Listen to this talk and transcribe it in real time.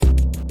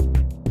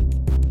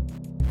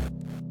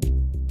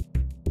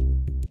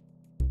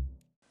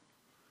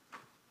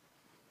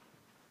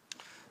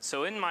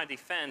So in my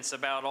defense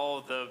about all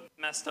of the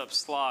messed up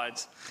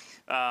slides,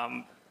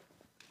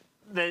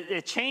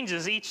 it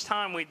changes each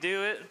time we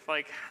do it,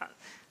 like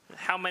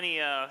how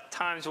many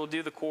times we'll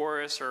do the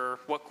chorus or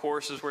what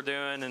choruses we're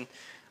doing. And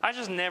I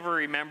just never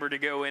remember to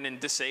go in and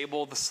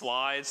disable the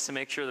slides to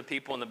make sure the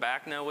people in the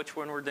back know which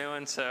one we're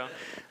doing. So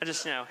I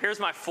just, here's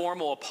my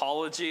formal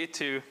apology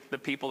to the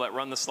people that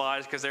run the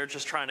slides, because they're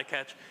just trying to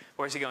catch,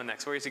 where's he going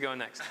next? Where's he going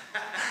next?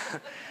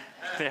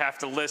 They have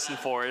to listen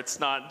for it.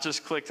 It's not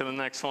just click to the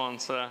next one.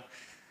 So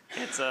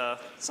it's,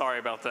 sorry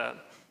about that.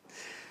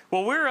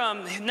 Well,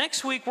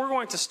 next week we're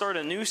going to start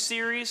a new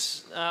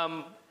series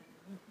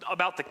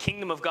about the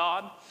kingdom of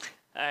God,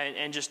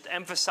 and just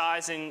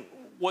emphasizing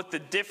what the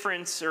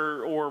difference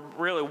or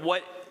really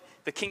what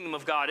the kingdom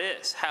of God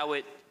is, how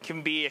it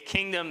can be a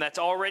kingdom that's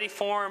already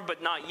formed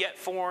but not yet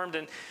formed.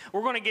 And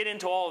we're going to get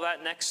into all of that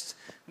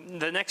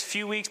the next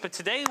few weeks. But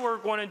today we're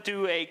going to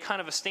do a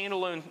kind of a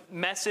standalone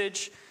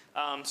message,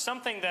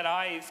 something that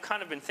I've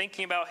kind of been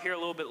thinking about here a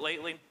little bit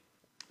lately,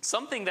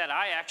 something that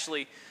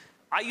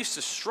I used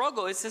to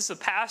struggle. This is a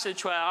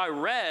passage that I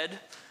read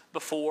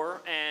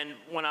before, and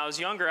when I was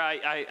younger,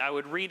 I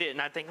would read it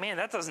and I'd think, man,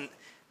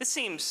 this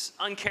seems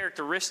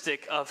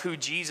uncharacteristic of who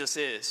Jesus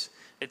is.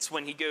 It's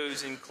when he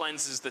goes and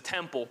cleanses the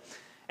temple.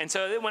 And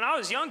so when I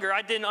was younger,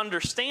 I didn't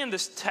understand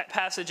this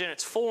passage in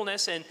its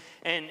fullness.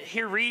 And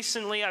here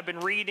recently, I've been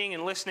reading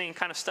and listening,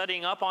 kind of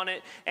studying up on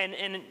it.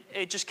 And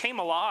it just came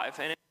alive.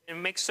 And it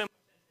makes so much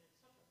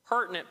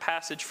pertinent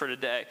passage for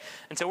today.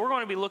 And so we're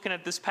going to be looking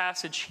at this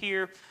passage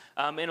here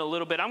in a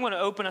little bit. I'm going to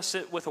open us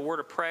with a word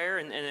of prayer,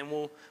 and then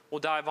we'll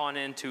dive on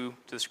into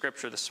the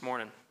scripture this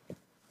morning.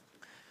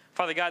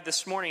 Father God,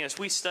 this morning as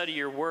we study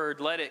your word,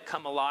 let it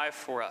come alive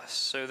for us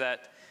so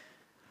that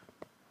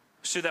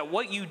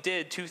what you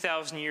did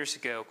 2,000 years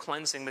ago,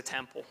 cleansing the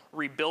temple,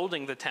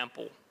 rebuilding the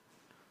temple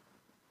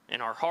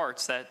in our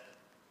hearts, that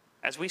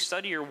as we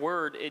study your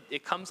word,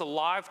 it comes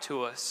alive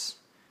to us,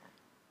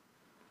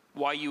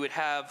 why you would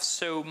have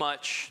so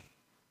much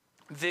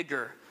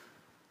vigor,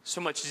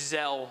 so much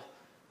zeal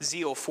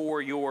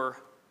for your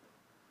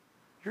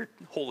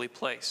holy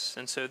place.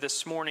 And so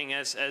this morning,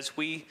 as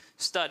we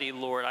study,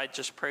 Lord, I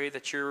just pray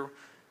that your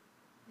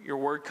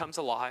word comes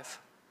alive,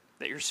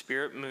 that your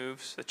spirit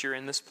moves, that you're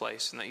in this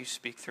place, and that you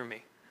speak through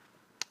me.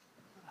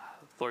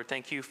 Lord,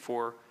 thank you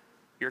for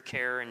your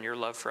care and your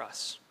love for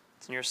us.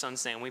 It's in your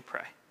son's name we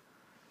pray.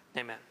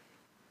 Amen.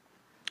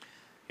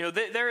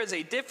 There is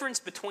a difference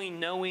between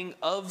knowing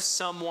of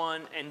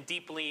someone and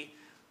deeply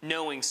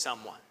knowing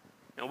someone.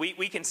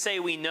 We can say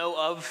we know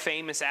of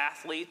famous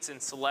athletes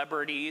and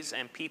celebrities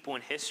and people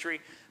in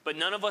history, but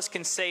none of us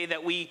can say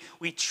that we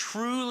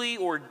truly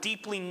or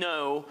deeply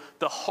know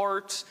the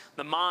heart,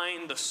 the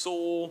mind, the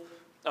soul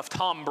of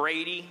Tom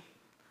Brady,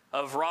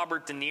 of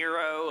Robert De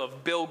Niro,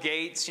 of Bill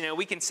Gates.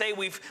 We can say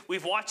we've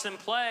watched them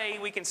play.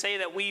 We can say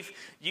that we've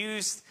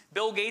used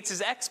Bill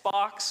Gates'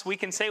 Xbox. We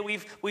can say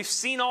we've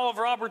seen all of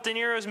Robert De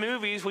Niro's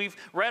movies. We've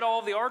read all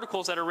of the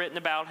articles that are written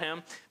about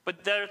him.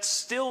 But that's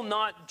still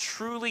not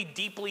truly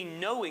deeply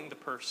knowing the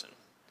person.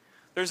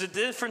 There's a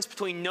difference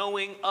between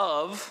knowing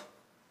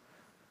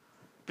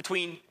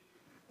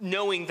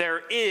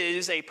there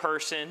is a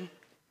person,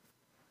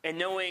 and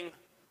knowing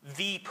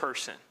the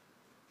person.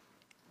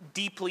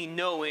 Deeply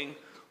knowing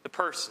the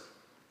person.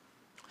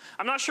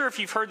 I'm not sure if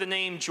you've heard the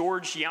name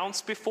George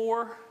Younce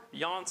before.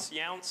 Younce,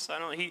 I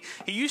don't know.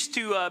 He used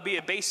to be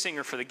a bass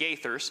singer for the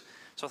Gaithers,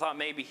 so I thought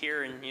maybe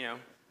here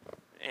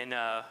in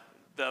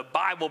the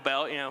Bible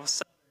Belt,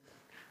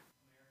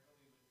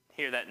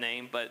 hear that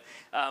name. But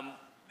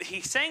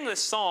he sang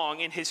this song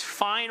in his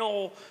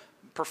final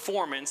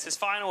performance, his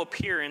final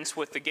appearance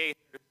with the Gaithers.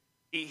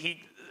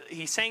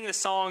 He sang this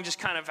song just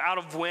kind of out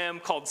of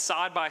whim called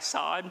 "Side by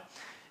Side,"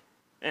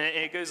 and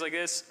it goes like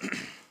this.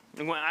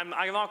 I'm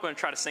not going to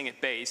try to sing it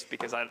bass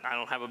because I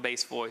don't have a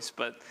bass voice,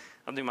 but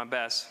I'll do my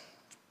best.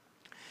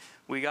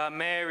 We got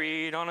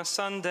married on a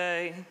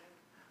Sunday.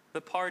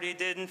 The party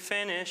didn't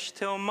finish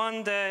till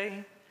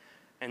Monday.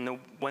 And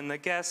when the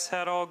guests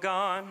had all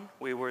gone,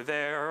 we were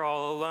there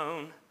all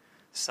alone,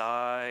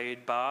 side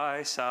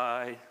by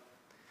side.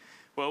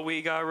 Well,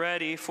 we got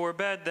ready for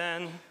bed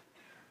then,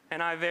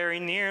 and I very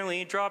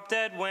nearly dropped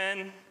dead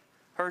when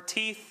her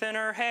teeth and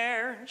her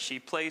hair she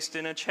placed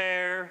in a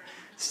chair,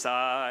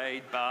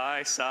 side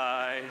by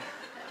side.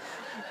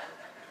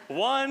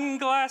 One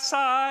glass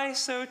eye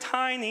so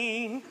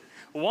tiny,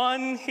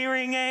 one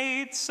hearing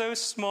aid so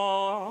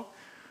small,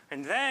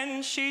 and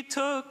then she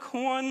took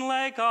one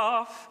leg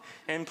off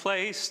and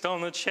placed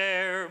on the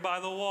chair by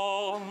the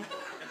wall.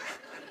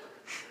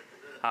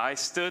 I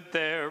stood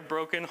there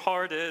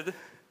broken-hearted,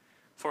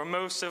 for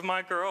most of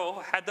my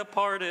girl had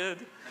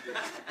departed.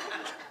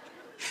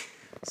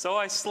 So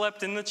I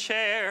slept in the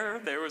chair,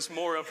 there was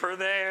more of her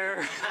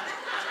there.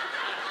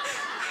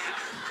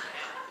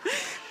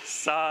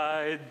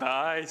 Side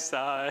by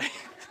side.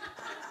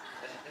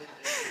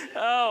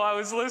 Oh, I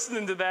was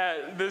listening to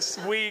that this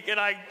week, and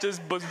I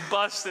just was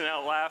busting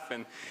out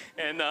laughing.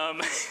 And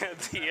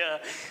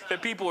the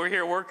people were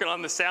here working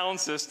on the sound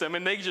system,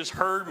 and they just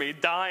heard me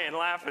dying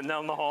laughing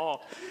down the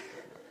hall.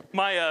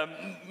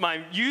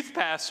 My youth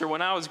pastor,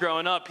 when I was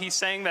growing up, he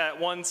sang that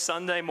one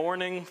Sunday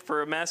morning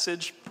for a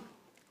message.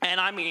 And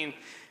I mean,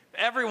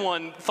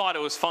 everyone thought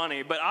it was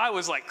funny, but I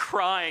was like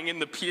crying in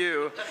the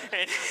pew.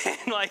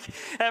 And like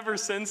ever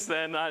since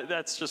then,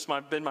 that's just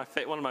been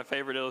one of my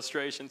favorite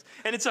illustrations.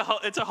 And it's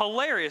a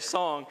hilarious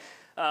song.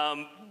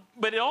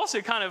 But it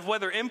also kind of,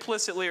 whether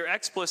implicitly or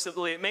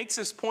explicitly, it makes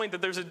this point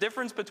that there's a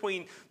difference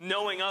between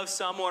knowing of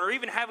someone or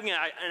even having an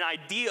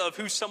idea of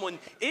who someone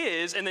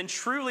is and then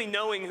truly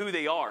knowing who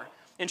they are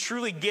and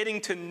truly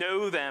getting to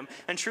know them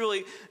and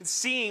truly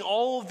seeing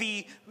all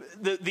the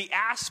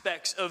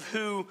aspects of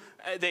who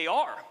they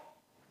are.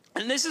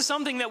 And this is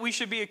something that we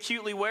should be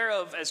acutely aware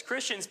of as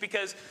Christians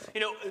because,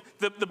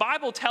 the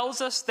Bible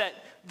tells us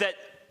that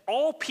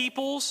all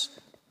peoples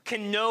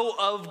can know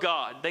of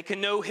God. They can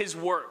know his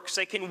works.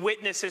 They can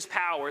witness his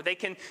power. They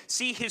can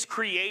see his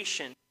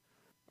creation.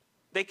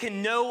 They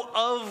can know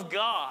of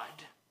God.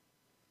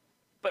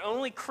 But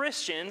only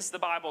Christians, the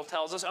Bible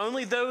tells us,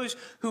 only those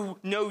who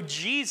know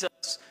Jesus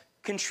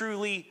can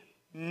truly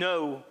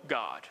know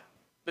God.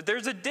 But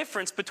there's a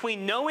difference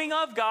between knowing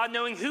of God,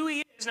 knowing who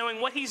he is,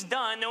 knowing what he's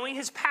done, knowing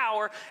his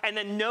power, and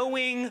then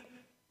knowing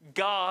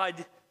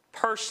God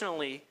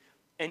personally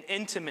and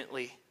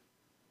intimately.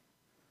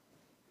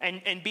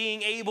 And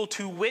being able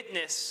to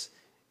witness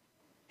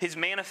his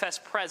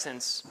manifest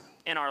presence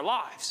in our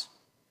lives.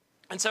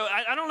 And so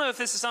I don't know if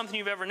this is something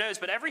you've ever noticed,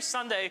 but every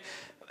Sunday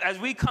as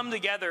we come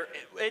together,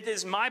 it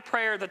is my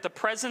prayer that the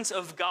presence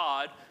of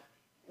God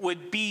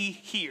would be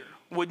here,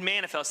 would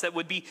manifest, that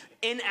would be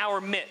in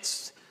our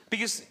midst.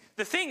 Because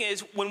the thing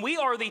is, when we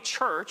are the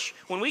church,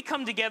 when we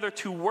come together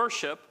to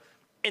worship,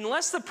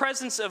 unless the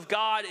presence of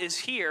God is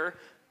here,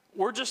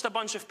 we're just a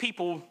bunch of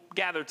people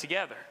gathered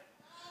together.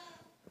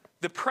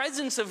 The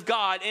presence of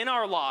God in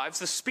our lives,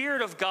 the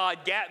Spirit of God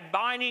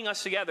binding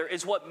us together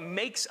is what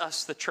makes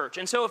us the church.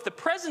 And so if the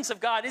presence of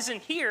God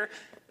isn't here,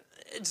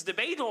 it's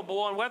debatable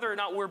on whether or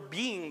not we're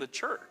being the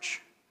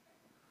church.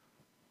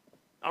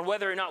 On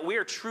whether or not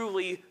we're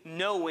truly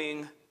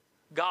knowing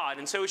God.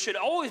 And so it should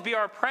always be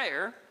our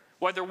prayer,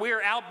 whether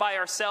we're out by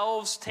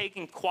ourselves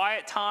taking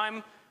quiet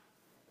time,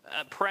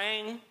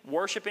 praying,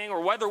 worshiping,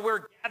 or whether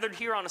we're gathered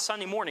here on a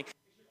Sunday morning.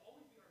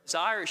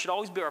 It should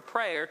always be our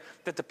prayer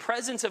that the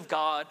presence of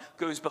God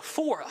goes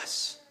before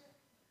us.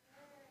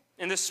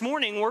 And this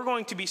morning we're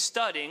going to be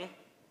studying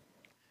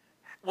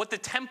what the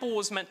temple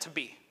was meant to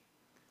be.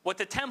 What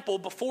the temple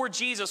before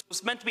Jesus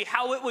was meant to be,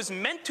 how it was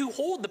meant to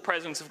hold the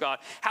presence of God,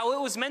 how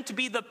it was meant to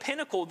be the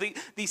pinnacle,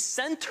 the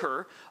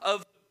center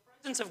of the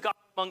presence of God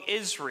among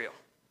Israel,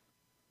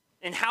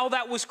 and how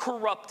that was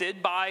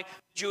corrupted by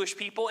Jewish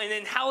people, and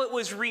then how it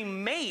was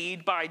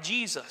remade by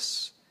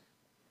Jesus.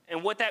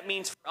 And what that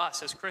means for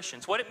us as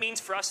Christians. What it means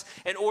for us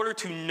in order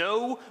to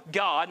know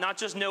God, not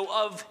just know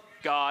of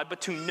God, but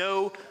to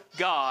know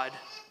God.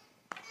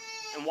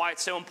 And why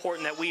it's so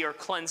important that we are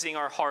cleansing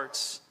our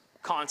hearts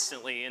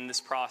constantly in this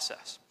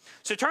process.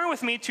 So turn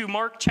with me to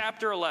Mark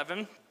chapter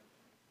 11.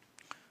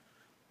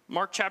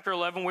 Mark chapter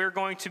 11, we're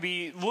going to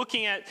be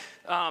looking at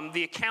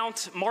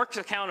Mark's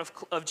account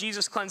of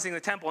Jesus cleansing the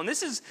temple. And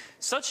this is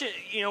such a,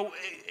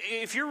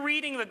 if you're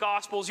reading the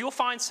Gospels, you'll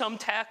find some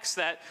texts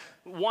that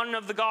one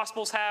of the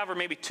Gospels have, or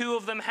maybe two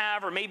of them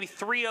have, or maybe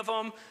three of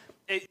them.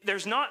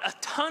 There's not a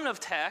ton of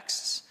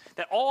texts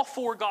that all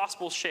four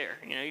Gospels share.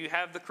 You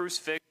have the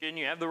crucifixion,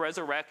 you have the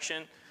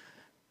resurrection,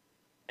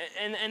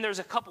 and there's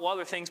a couple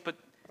other things, but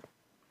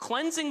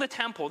cleansing the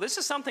temple, this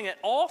is something that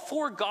all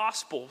four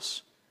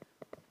Gospels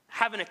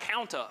have an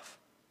account of.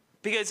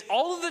 Because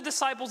all of the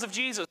disciples of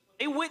Jesus,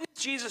 they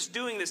witnessed Jesus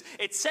doing this.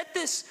 It set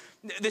this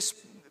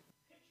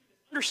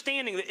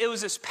understanding that it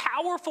was this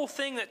powerful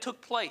thing that took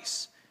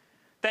place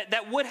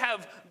that would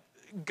have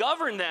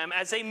governed them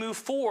as they move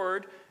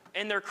forward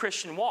in their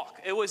Christian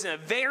walk. It was a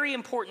very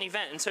important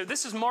event. And so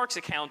this is Mark's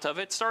account of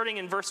it, starting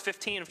in verse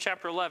 15 of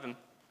chapter 11.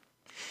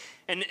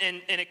 And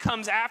it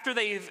comes after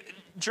they've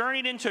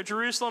journeyed into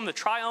Jerusalem, the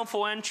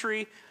triumphal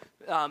entry.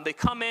 They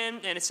come in,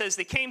 and it says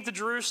they came to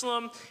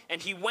Jerusalem,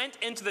 and he went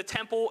into the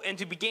temple and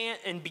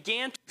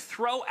began to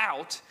throw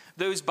out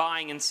those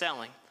buying and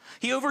selling.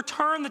 He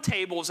overturned the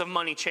tables of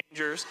money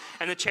changers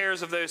and the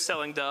chairs of those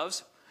selling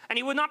doves, and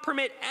he would not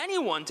permit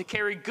anyone to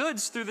carry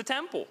goods through the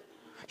temple.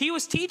 He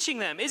was teaching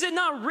them, "Is it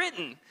not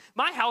written,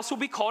 my house will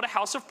be called a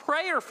house of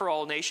prayer for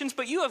all nations,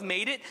 but you have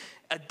made it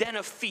a den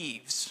of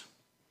thieves."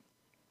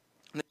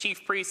 And the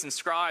chief priests and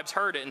scribes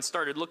heard it and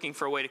started looking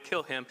for a way to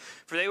kill him,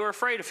 for they were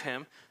afraid of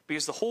him,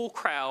 because the whole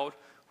crowd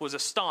was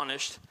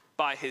astonished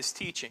by his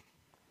teaching.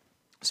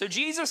 So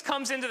Jesus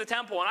comes into the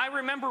temple, and I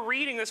remember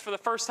reading this for the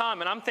first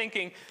time, and I'm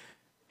thinking,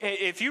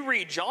 if you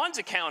read John's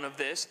account of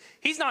this,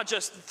 he's not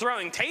just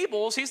throwing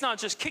tables, he's not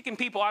just kicking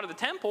people out of the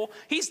temple,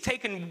 he's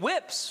taking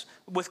whips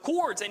with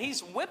cords, and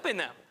he's whipping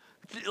them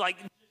like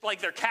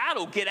they're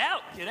cattle. Get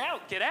out, get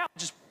out, get out,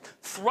 just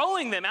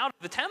throwing them out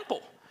of the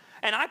temple.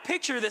 And I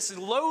picture this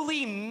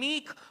lowly,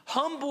 meek,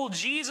 humble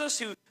Jesus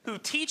who who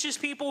teaches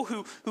people,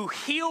 who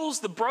heals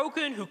the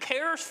broken, who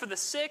cares for the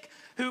sick,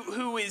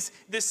 who's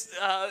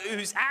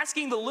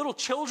asking the little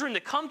children to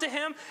come to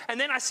him. And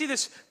then I see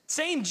this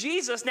same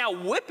Jesus now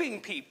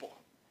whipping people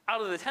out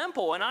of the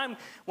temple. And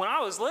when I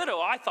was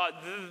little, I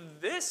thought,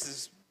 this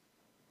is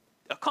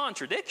a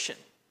contradiction.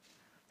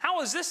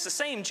 How is this the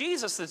same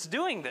Jesus that's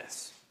doing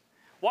this?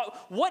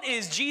 What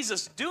is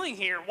Jesus doing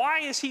here? Why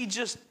is he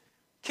just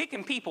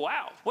kicking people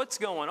out? What's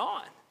going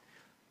on?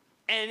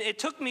 And it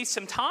took me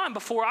some time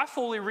before I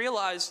fully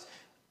realized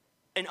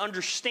an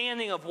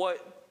understanding of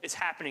what is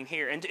happening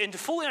here. And to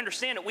fully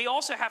understand it, we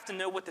also have to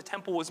know what the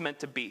temple was meant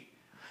to be.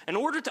 In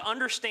order to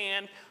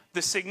understand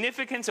the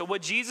significance of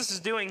what Jesus is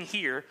doing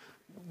here,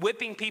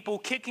 whipping people,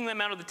 kicking them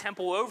out of the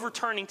temple,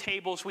 overturning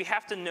tables, we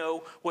have to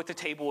know what the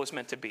table was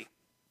meant to be.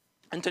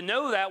 And to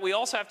know that, we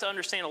also have to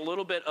understand a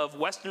little bit of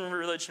Western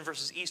religion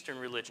versus Eastern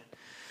religion.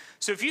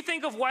 So if you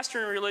think of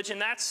Western religion,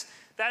 that's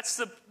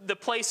the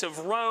place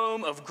of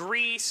Rome, of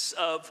Greece,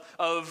 of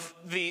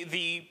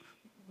the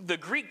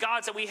Greek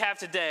gods that we have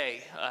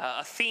today,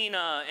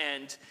 Athena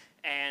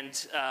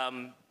and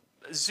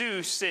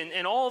Zeus,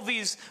 and all of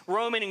these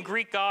Roman and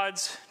Greek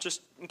gods.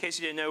 Just in case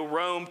you didn't know,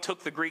 Rome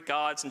took the Greek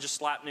gods and just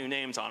slapped new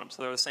names on them,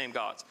 so they're the same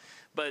gods.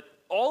 But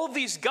all of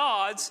these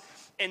gods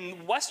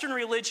in Western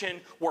religion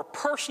were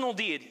personal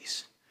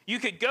deities. You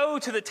could go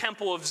to the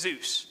temple of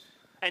Zeus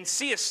and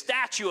see a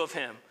statue of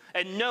him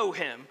and know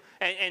him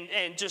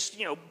and just,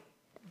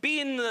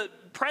 be in the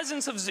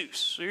presence of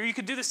Zeus. Or you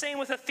could do the same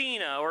with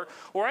Athena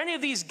or any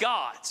of these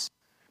gods.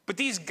 But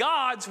these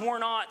gods were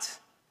not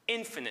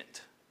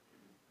infinite.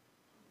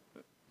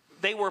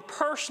 They were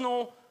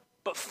personal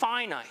but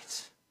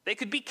finite. They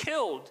could be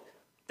killed.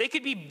 They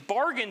could be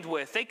bargained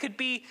with. They could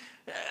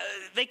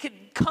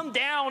come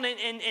down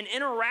and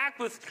interact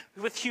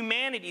with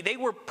humanity. They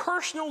were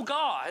personal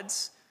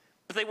gods,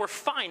 but they were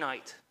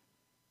finite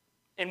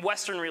in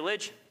Western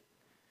religion.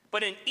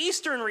 But in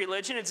Eastern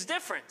religion, it's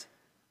different.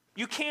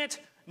 You can't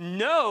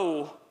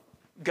know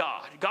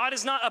God. God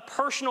is not a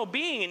personal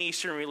being in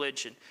Eastern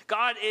religion.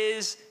 God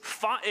is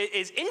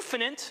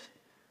infinite.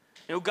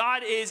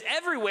 God is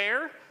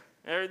everywhere.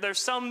 There's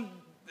some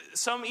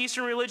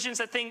Eastern religions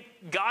that think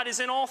God is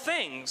in all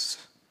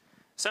things.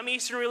 Some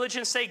Eastern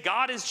religions say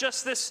God is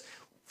just this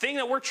thing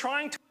that we're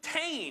trying to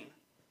attain.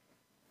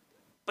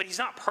 But he's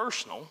not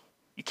personal.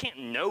 You can't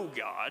know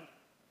God.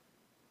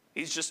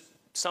 He's just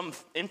some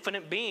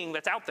infinite being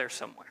that's out there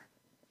somewhere.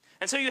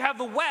 And so you have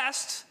the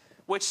West,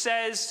 which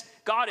says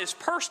God is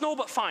personal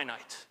but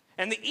finite.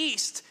 And the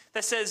East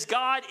that says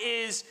God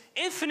is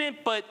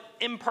infinite but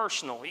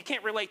impersonal. You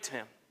can't relate to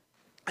him.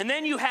 And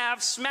then you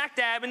have smack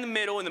dab in the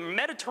middle, in the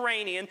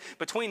Mediterranean,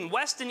 between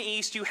West and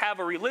East, you have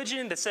a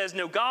religion that says,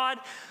 no, God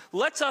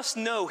lets us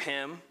know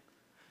him,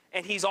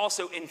 and he's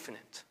also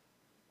infinite.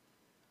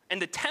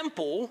 And the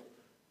temple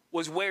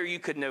was where you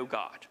could know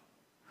God.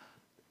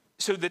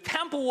 So the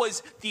temple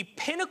was the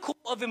pinnacle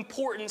of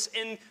importance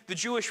in the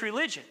Jewish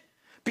religion,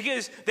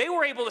 because they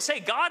were able to say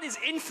God is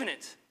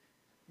infinite.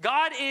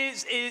 God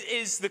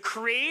is the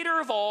creator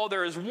of all.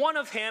 There is one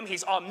of him.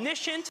 He's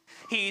omniscient.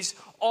 He's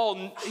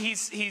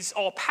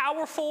all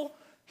powerful.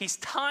 He's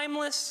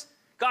timeless.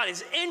 God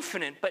is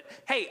infinite. But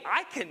hey,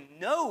 I can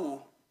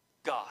know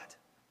God.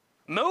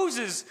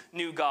 Moses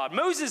knew God.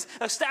 Moses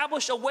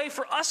established a way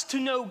for us to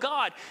know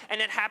God.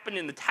 And it happened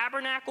in the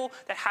tabernacle.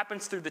 That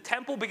happens through the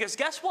temple. Because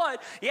guess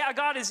what? Yeah,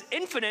 God is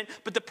infinite,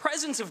 but the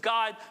presence of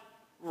God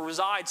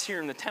resides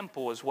here in the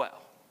temple as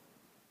well,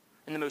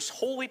 in the most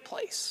holy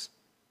place.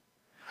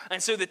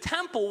 And so the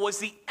temple was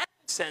the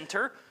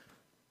epicenter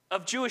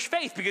of Jewish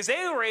faith, because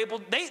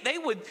they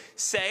would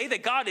say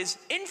that God is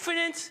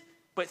infinite,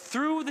 but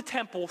through the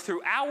temple,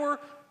 through our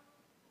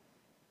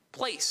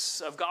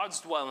place of God's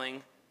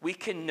dwelling, we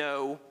can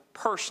know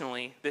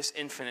personally this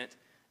infinite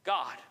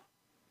God.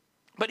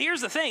 But here's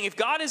the thing. If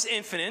God is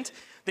infinite,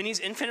 then he's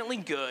infinitely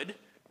good.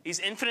 He's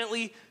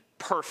infinitely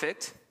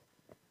perfect.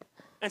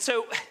 And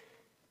so,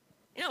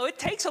 it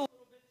takes a little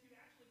bit to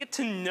actually get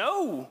to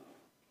know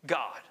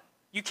God.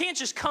 You can't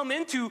just come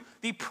into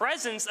the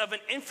presence of an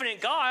infinite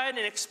God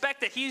and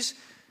expect that he's,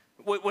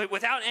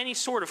 without any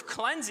sort of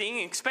cleansing,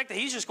 expect that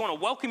he's just going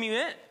to welcome you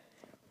in.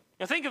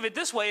 Now think of it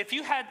this way. If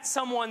you had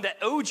someone that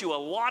owed you a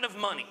lot of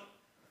money,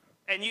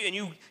 and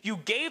you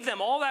gave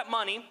them all that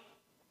money,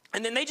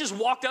 and then they just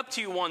walked up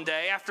to you one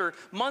day after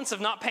months of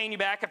not paying you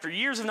back, after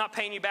years of not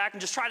paying you back, and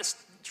just try to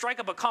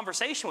strike up a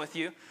conversation with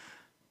you,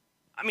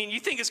 I mean, you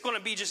think it's going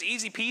to be just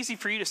easy peasy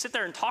for you to sit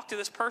there and talk to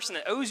this person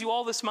that owes you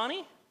all this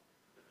money?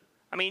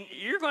 I mean,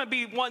 you're going to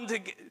be wanting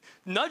to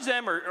nudge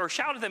them or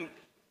shout at them,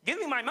 give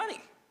me my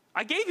money.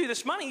 I gave you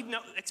this money,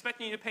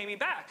 expecting you to pay me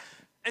back.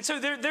 And so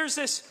there's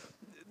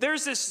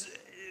this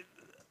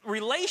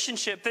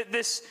relationship, that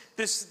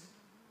this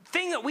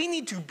thing that we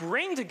need to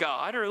bring to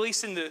God, or at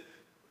least in the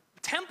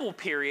temple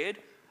period,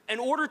 in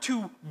order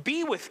to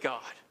be with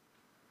God.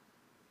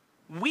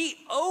 We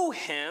owe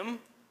him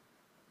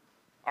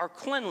our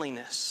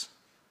cleanliness.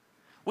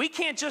 We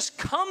can't just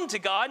come to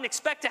God and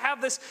expect to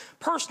have this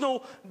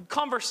personal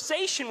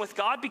conversation with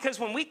God, because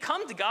when we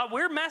come to God,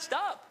 we're messed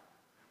up.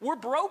 We're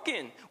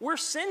broken. We're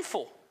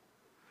sinful.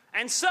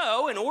 And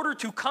so, in order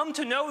to come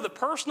to know the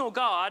personal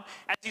God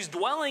as he's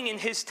dwelling in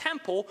his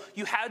temple,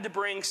 you had to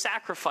bring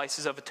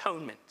sacrifices of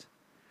atonement.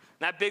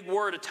 And that big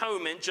word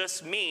atonement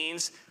just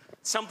means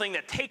something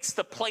that takes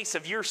the place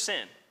of your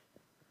sin.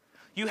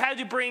 You had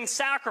to bring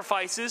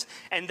sacrifices,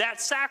 and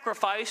that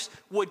sacrifice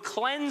would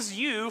cleanse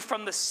you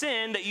from the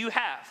sin that you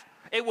have.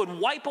 It would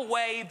wipe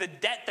away the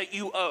debt that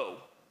you owe.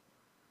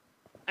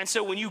 And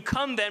so when you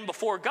come then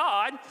before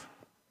God,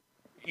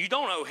 you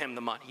don't owe him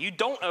the money. You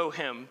don't owe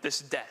him this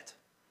debt.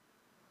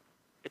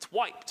 It's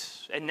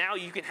wiped. And now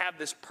you can have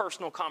this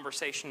personal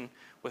conversation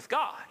with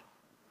God.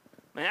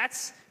 And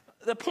that's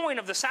the point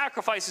of the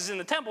sacrifices in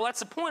the temple. That's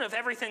the point of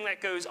everything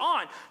that goes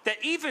on. That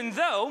even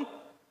though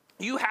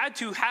you had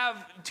to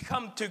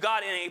come to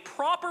God in a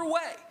proper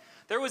way,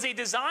 there was a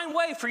designed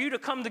way for you to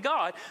come to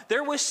God,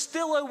 there was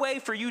still a way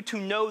for you to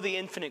know the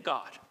infinite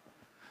God.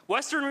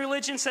 Western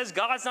religion says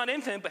God's not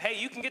infinite, but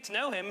hey, you can get to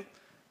know him.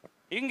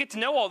 You can get to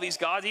know all these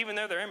gods even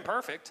though they're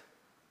imperfect,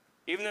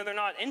 even though they're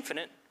not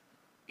infinite.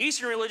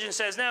 Eastern religion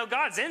says, no,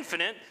 God's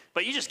infinite,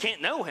 but you just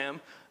can't know him.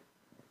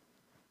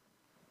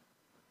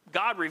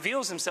 God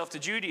reveals himself to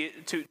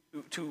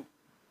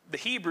the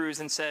Hebrews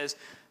and says,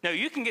 no,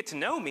 you can get to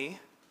know me.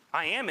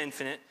 I am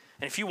infinite,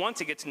 and if you want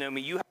to get to know me,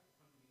 you have to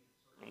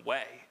come in a certain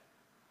way,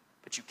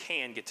 but you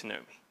can get to know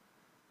me.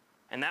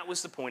 And that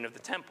was the point of the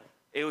temple.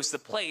 It was the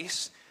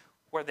place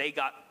where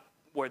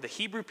the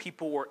Hebrew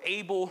people were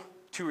able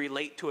to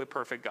relate to a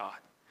perfect God,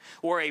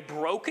 where a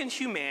broken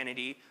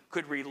humanity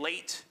could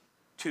relate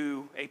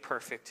to a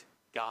perfect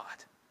God.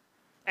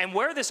 And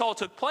where this all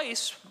took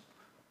place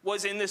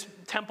was in this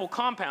temple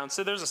compound.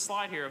 So there's a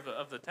slide here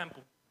of the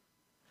temple.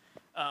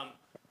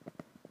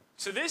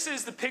 So this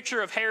is the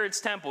picture of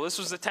Herod's temple. This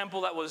was the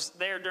temple that was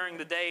there during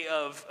the day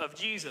of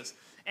Jesus.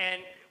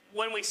 And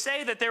when we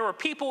say that there were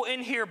people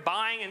in here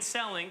buying and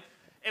selling,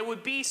 it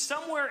would be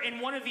somewhere in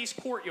one of these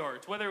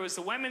courtyards, whether it was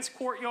the women's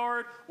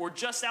courtyard or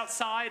just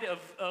outside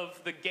of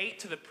the gate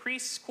to the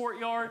priest's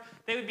courtyard.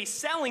 They would be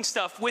selling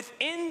stuff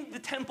within the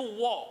temple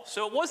wall.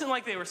 So it wasn't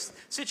like they were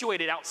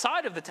situated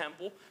outside of the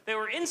temple. They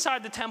were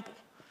inside the temple.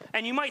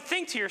 And you might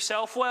think to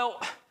yourself,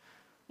 well,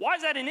 why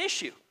is that an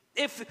issue?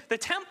 If the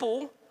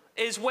temple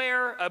is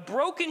where a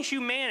broken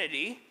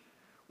humanity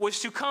was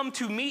to come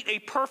to meet a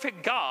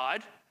perfect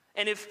God,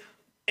 and if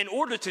in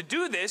order to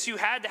do this, you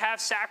had to have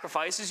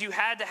sacrifices, you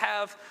had to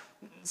have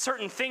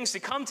certain things to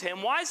come to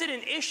him, why is it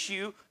an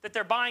issue that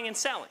they're buying and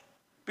selling?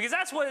 Because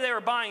that's what they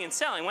were buying and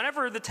selling.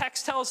 Whenever the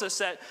text tells us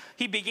that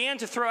he began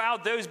to throw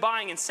out those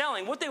buying and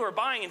selling, what they were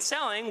buying and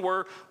selling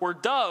were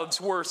doves,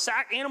 were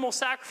animal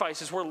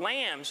sacrifices, were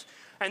lambs,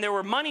 and there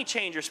were money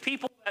changers,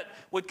 people that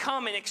would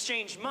come and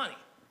exchange money.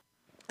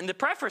 And to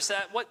preface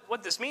that,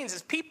 what this means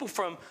is people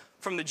from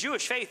the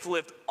Jewish faith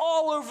lived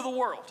all over the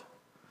world.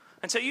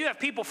 And so you have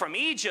people from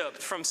Egypt,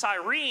 from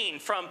Cyrene,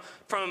 from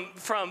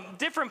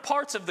different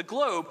parts of the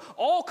globe,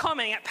 all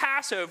coming at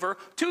Passover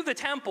to the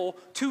temple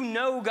to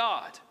know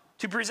God,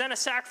 to present a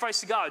sacrifice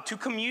to God, to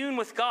commune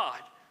with God.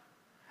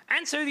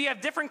 And so you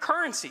have different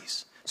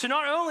currencies. So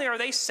not only are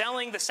they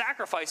selling the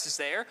sacrifices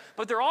there,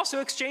 but they're also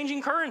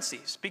exchanging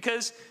currencies.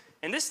 Because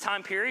in this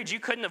time period, you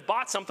couldn't have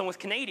bought something with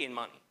Canadian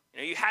money.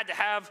 You had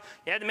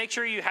to make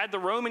sure you had the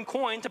Roman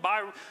coin to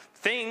buy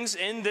things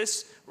in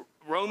this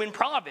Roman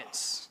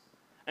province.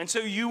 And so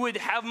you would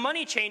have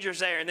money changers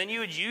there, and then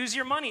you would use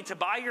your money to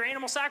buy your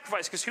animal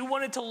sacrifice, because who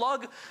wanted to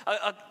lug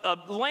a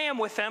lamb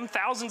with them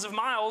thousands of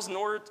miles in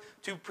order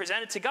to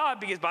present it to God,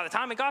 because by the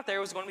time it got there,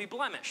 it was going to be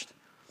blemished.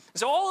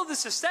 So all of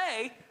this to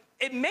say,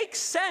 it makes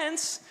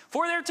sense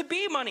for there to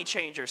be money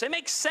changers. It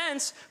makes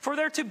sense for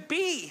there to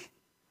be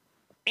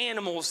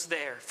animals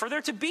there, for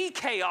there to be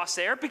chaos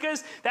there,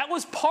 because that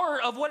was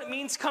part of what it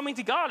means coming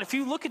to God. If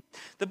you look at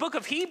the book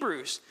of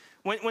Hebrews,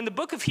 when the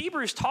book of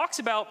Hebrews talks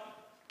about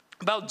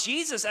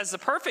Jesus as the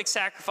perfect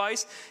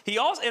sacrifice,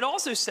 it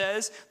also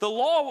says the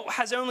law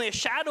has only a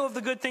shadow of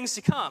the good things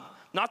to come,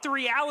 not the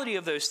reality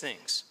of those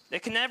things.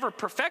 It can never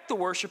perfect the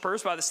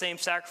worshipers by the same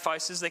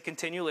sacrifices they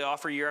continually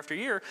offer year after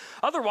year.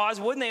 Otherwise,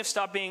 wouldn't they have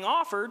stopped being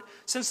offered,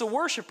 since the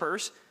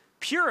worshipers,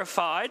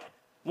 purified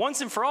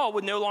once and for all,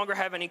 would no longer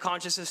have any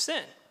conscience of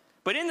sin?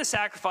 But in the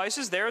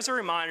sacrifices, there is a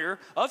reminder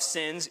of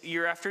sins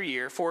year after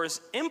year, for it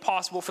is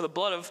impossible for the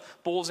blood of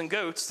bulls and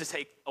goats to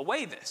take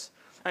away this.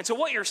 And so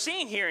what you're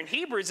seeing here in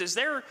Hebrews is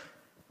they're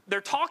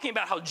talking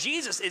about how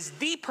Jesus is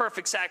the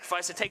perfect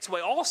sacrifice that takes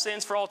away all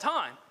sins for all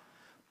time.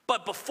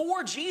 But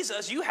before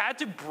Jesus, you had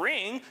to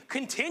bring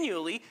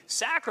continually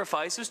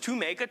sacrifices to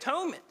make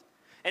atonement.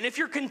 And if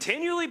you're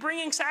continually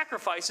bringing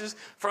sacrifices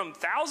from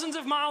thousands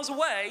of miles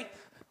away,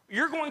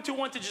 you're going to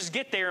want to just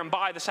get there and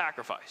buy the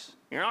sacrifice.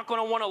 You're not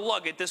going to want to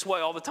lug it this way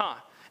all the time.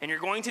 And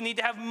you're going to need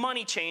to have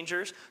money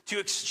changers to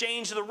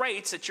exchange the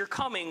rates that you're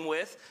coming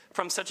with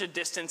from such a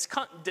distant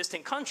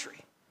country.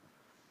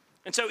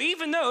 And so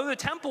even though the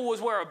temple was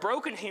where a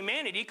broken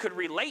humanity could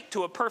relate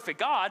to a perfect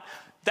God,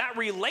 that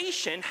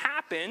relation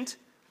happened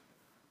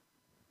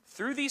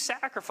through these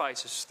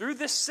sacrifices, through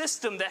this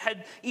system that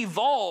had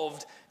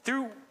evolved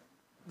through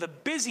the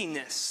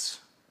busyness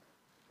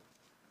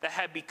that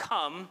had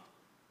become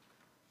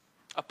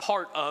a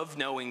part of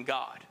knowing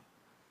God.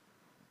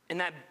 And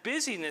that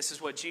busyness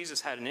is what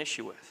Jesus had an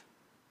issue with.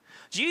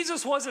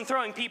 Jesus wasn't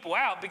throwing people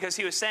out because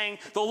he was saying,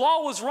 the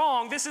law was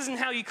wrong, this isn't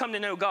how you come to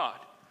know God.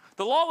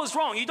 The law was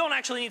wrong, you don't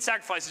actually need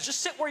sacrifices,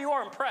 just sit where you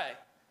are and pray.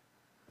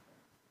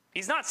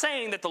 He's not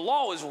saying that the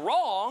law is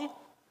wrong,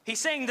 he's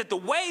saying that the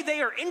way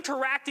they are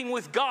interacting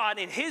with God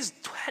in his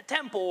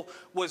temple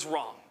was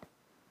wrong.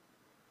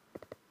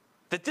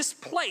 That this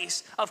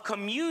place of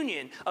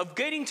communion, of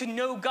getting to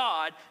know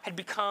God, had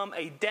become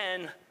a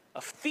den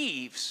of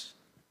thieves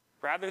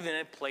rather than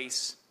a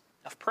place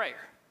of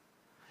prayer.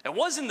 It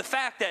wasn't the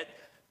fact that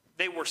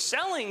they were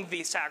selling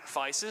these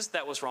sacrifices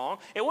that was wrong.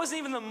 It wasn't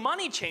even the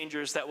money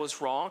changers that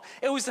was wrong.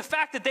 It was the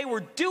fact that they were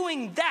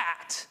doing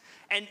that,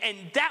 and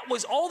that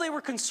was all they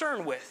were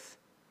concerned with,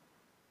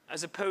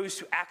 as opposed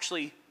to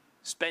actually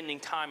spending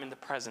time in the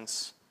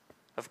presence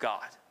of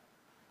God.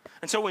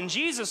 And so when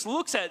Jesus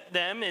looks at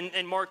them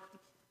in Mark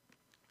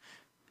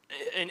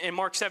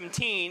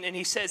 17, and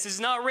he says, "It is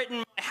not written,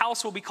 my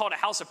house will be called a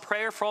house of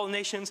prayer for all the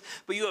nations,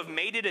 but you have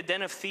made it a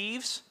den of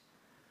thieves."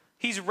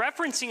 He's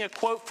referencing a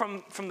quote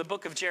from the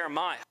book of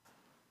Jeremiah.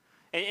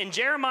 In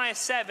Jeremiah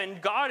 7,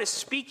 God is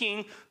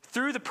speaking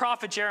through the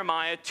prophet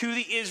Jeremiah to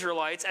the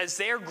Israelites as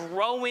they're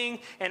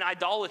growing in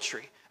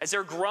idolatry, as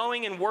they're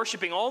growing and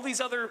worshiping all these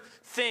other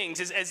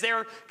things, as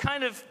they're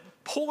kind of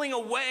pulling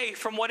away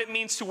from what it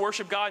means to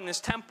worship God in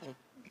his temple.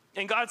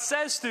 And God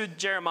says through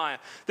Jeremiah,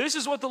 "This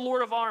is what the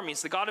Lord of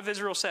armies, the God of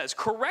Israel, says.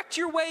 Correct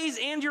your ways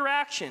and your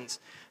actions,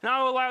 and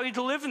I will allow you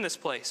to live in this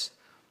place.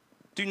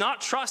 Do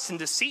not trust in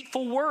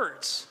deceitful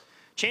words,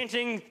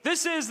 chanting,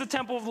 'This is the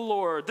temple of the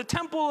Lord, the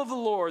temple of the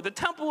Lord, the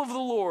temple of the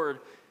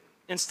Lord.'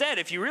 Instead,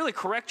 if you really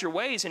correct your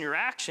ways and your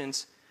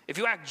actions, if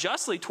you act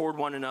justly toward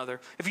one another,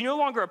 if you no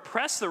longer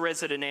oppress the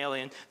resident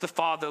alien, the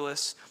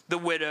fatherless, the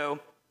widow,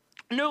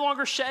 no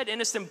longer shed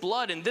innocent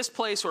blood in this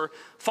place or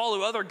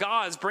follow other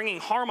gods, bringing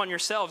harm on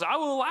yourselves, I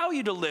will allow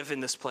you to live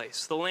in this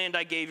place, the land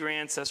I gave your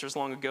ancestors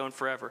long ago and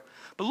forever.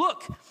 But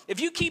look,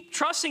 if you keep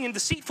trusting in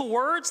deceitful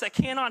words that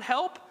cannot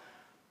help,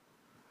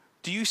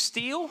 do you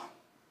steal,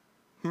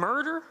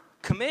 murder,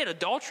 commit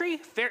adultery,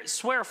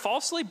 swear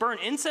falsely, burn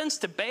incense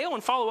to Baal,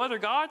 and follow other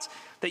gods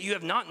that you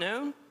have not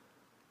known?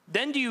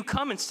 Then do you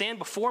come and stand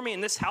before me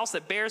in this house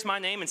that bears my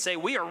name and say,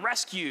 'We are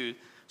rescued,'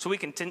 so we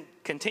can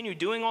continue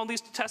doing all these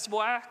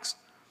detestable acts?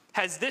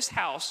 Has this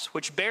house,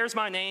 which bears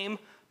my name,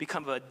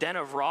 become a den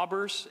of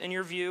robbers in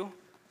your view?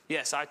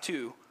 Yes, I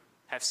too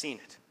have seen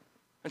it."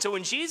 And so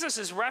when Jesus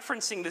is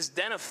referencing this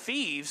den of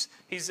thieves,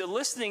 he's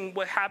eliciting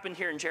what happened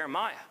here in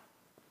Jeremiah.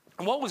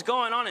 And what was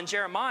going on in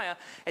Jeremiah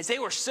is they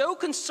were so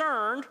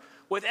concerned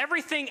with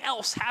everything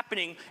else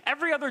happening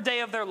every other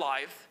day of their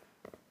life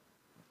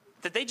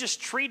that they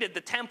just treated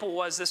the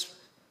temple as this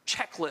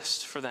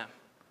checklist for them.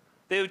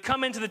 They would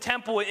come into the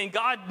temple and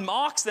God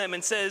mocks them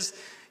and says,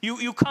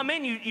 you come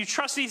in, you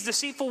trust these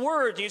deceitful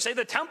words, and you say,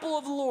 "The temple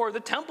of the Lord, the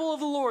temple of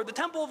the Lord, the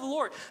temple of the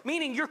Lord."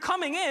 Meaning you're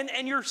coming in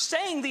and you're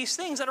saying these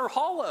things that are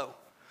hollow.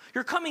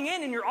 You're coming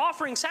in and you're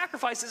offering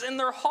sacrifices and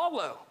they're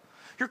hollow.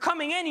 You're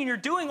coming in and you're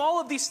doing all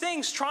of these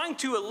things trying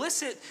to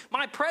elicit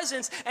my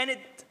presence, and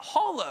it's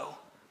hollow.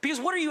 Because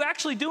what are you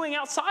actually doing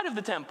outside of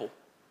the temple?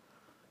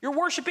 You're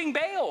worshiping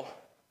Baal.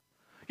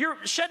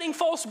 You're shedding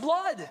false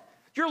blood.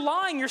 You're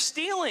lying. You're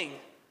stealing.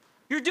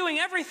 You're doing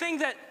everything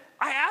that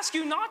I ask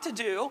you not to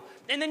do,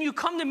 and then you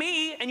come to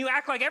me and you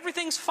act like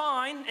everything's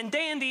fine and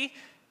dandy,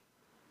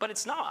 but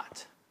it's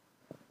not.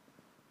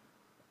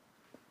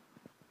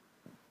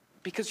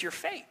 Because you're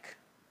fake,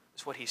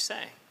 is what he's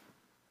saying.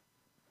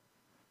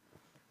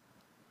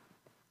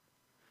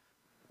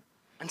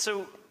 And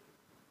so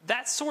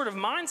that sort of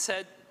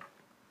mindset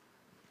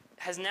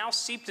has now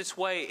seeped its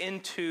way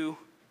into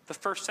the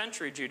first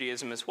century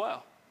Judaism as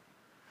well.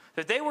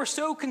 That they were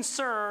so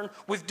concerned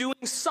with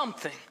doing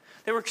something.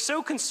 They were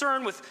so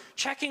concerned with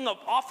checking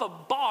off a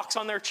box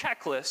on their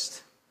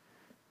checklist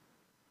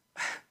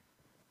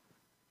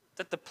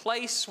that the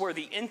place where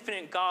the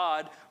infinite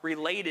God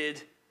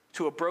related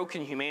to a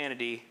broken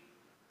humanity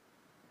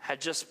had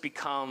just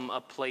become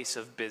a place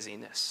of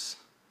busyness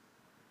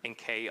and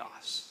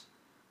chaos.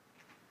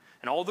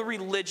 And all the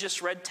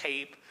religious red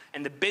tape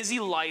and the busy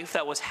life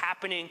that was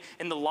happening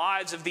in the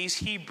lives of these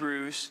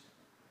Hebrews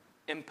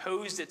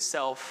imposed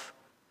itself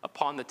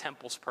upon the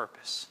temple's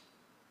purpose.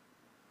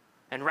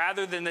 And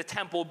rather than the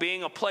temple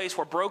being a place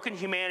where broken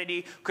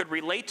humanity could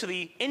relate to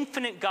the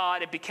infinite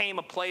God, it became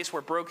a place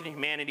where broken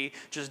humanity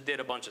just did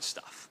a bunch of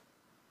stuff.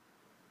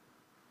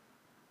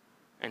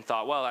 And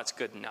thought, well, that's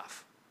good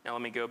enough. Now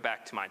let me go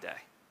back to my day.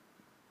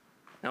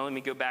 Now let me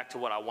go back to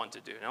what I want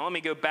to do. Now let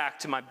me go back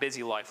to my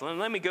busy life.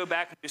 Let me go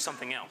back and do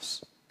something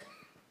else.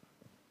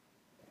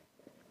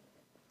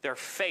 Their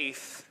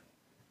faith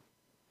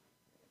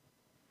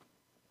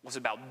was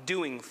about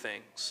doing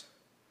things,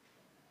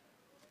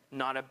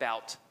 not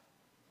about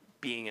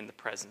being in the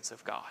presence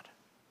of God.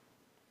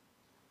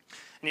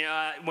 And, you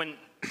know,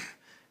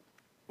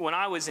 when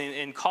I was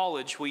in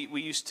college,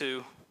 we used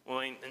to, well,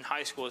 in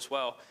high school as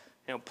well,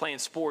 you know, playing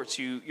sports,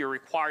 you're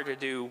required to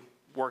do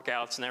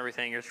workouts and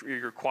everything.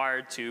 You're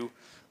required to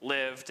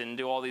lift and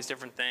do all these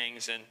different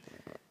things. And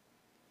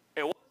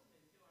it wasn't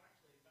until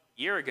actually about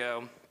a year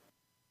ago that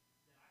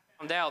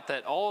I found out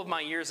that all of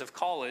my years of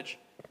college,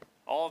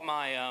 all of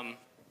my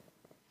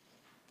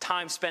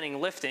time spending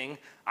lifting,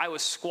 I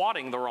was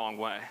squatting the wrong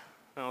way.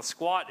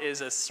 Squat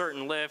is a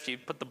certain lift. You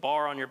put the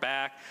bar on your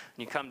back,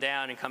 and you come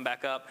down and come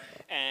back up.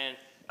 And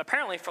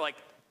apparently for like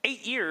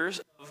 8 years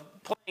of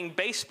playing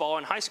baseball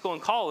in high school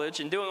and college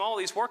and doing all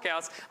these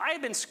workouts, I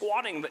had been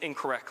squatting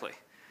incorrectly.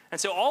 And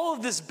so all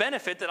of this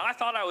benefit that I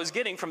thought I was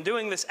getting from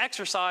doing this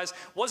exercise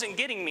wasn't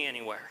getting me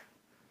anywhere.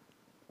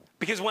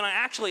 Because when I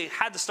actually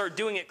had to start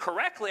doing it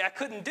correctly, I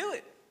couldn't do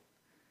it.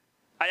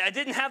 I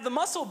didn't have the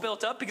muscle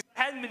built up because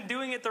I hadn't been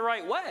doing it the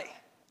right way.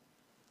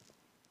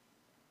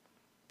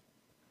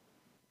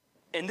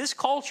 In this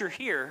culture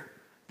here,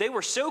 they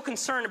were so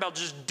concerned about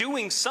just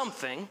doing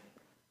something,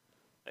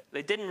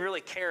 they didn't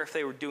really care if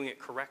they were doing it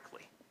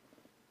correctly.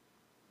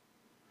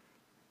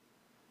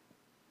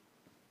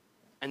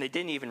 And they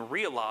didn't even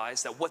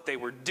realize that what they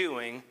were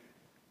doing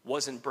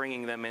wasn't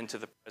bringing them into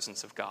the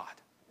presence of God.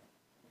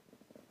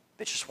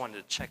 They just wanted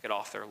to check it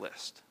off their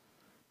list.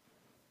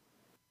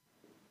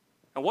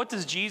 And what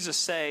does Jesus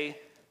say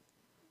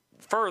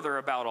further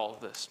about all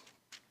of this?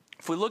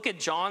 If we look at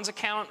John's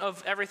account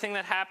of everything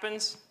that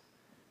happens,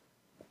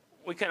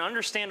 we can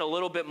understand a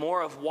little bit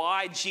more of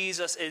why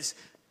Jesus is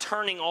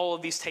turning all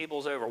of these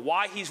tables over,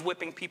 why he's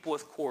whipping people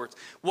with cords.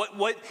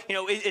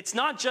 It's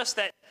not just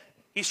that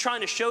he's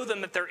trying to show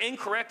them that they're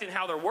incorrect in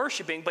how they're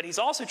worshiping, but he's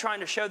also trying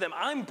to show them,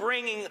 I'm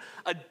bringing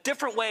a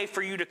different way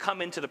for you to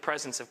come into the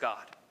presence of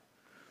God.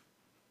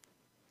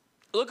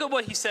 Look at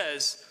what he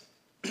says.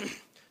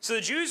 So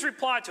the Jews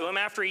replied to him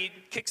after he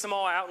kicks them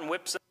all out and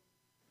whips them.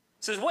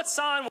 He says, what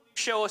sign will you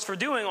show us for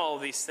doing all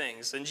of these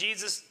things? And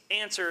Jesus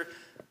answered,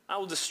 I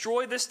will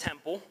destroy this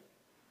temple,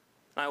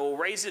 and I will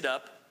raise it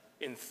up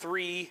in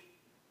 3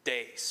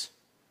 days.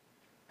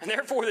 And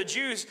therefore the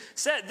Jews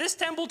said, this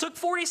temple took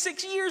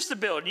 46 years to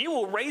build, and you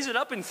will raise it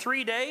up in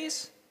 3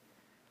 days?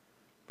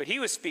 But he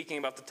was speaking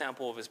about the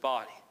temple of his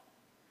body.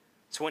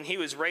 So when he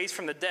was raised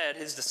from the dead,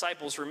 his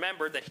disciples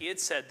remembered that he had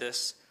said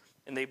this,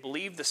 and they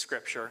believed the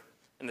scripture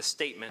and the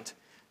statement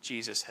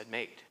Jesus had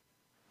made.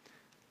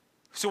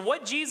 So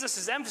what Jesus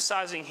is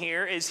emphasizing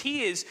here is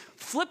he is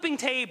flipping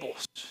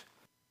tables.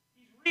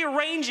 He's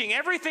rearranging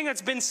everything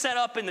that's been set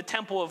up in the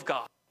temple of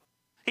God.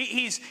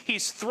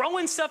 He's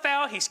throwing stuff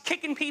out. He's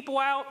kicking people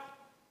out.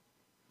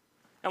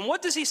 And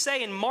what does he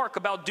say in Mark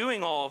about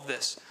doing all of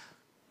this?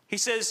 He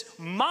says,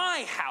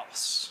 my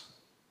house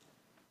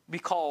will be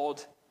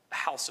called a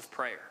house of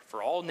prayer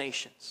for all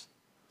nations.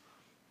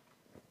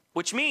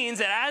 Which means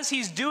that as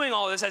he's doing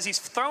all this, as he's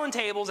throwing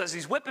tables, as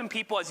he's whipping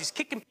people, as he's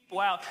kicking people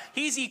out,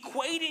 he's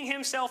equating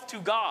himself to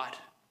God.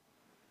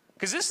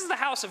 Because this is the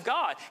house of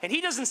God. And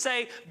he doesn't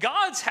say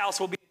God's house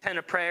will be a tent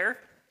of prayer.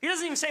 He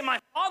doesn't even say my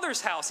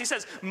Father's house. He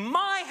says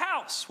my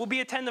house will be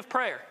a tent of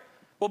prayer,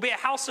 will be a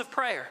house of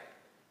prayer.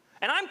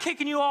 And I'm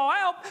kicking you all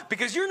out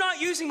because you're not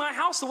using my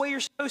house the way you're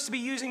supposed to be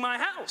using my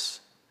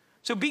house.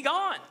 So be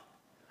gone.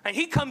 And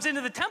he comes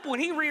into the temple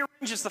and he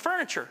rearranges the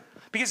furniture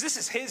because this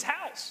is his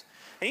house.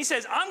 And he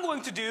says, I'm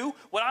going to do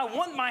what I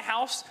want my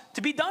house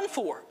to be done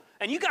for.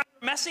 And you guys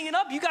are messing it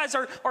up. You guys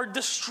are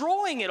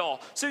destroying it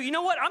all. So you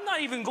know what? I'm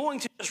not even going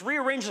to just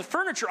rearrange the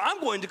furniture. I'm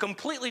going to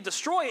completely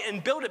destroy it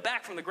and build it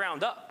back from the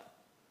ground up.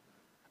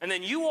 And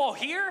then you all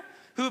here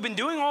who have been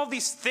doing all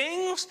these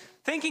things,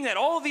 thinking that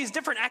all of these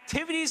different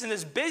activities and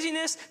this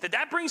busyness,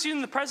 that brings you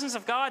in the presence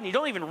of God, and you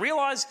don't even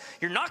realize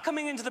you're not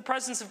coming into the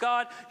presence of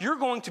God, you're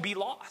going to be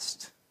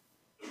lost.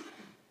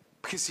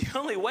 Because the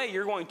only way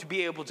you're going to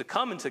be able to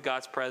come into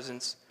God's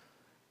presence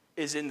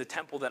is in the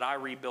temple that I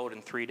rebuild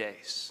in 3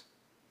 days.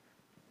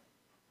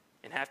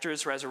 And after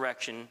his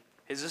resurrection,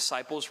 his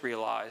disciples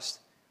realized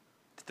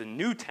that the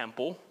new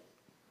temple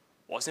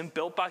wasn't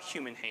built by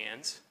human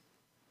hands,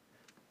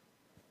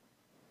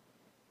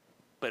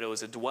 but it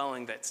was a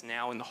dwelling that's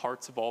now in the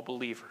hearts of all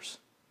believers.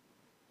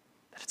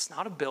 That it's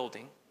not a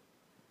building,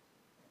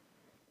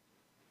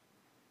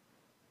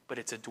 but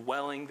it's a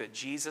dwelling that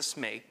Jesus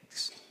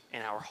makes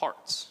in our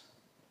hearts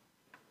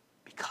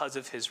because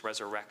of his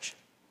resurrection.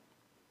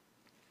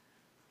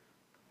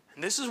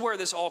 And this is where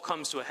this all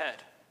comes to a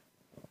head.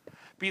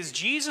 Because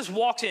Jesus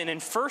walks in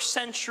first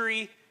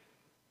century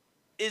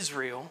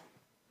Israel,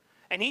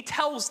 and he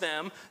tells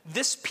them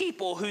this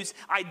people whose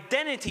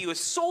identity was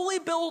solely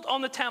built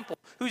on the temple,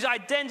 whose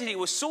identity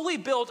was solely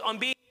built on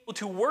being able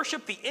to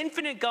worship the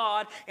infinite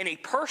God in a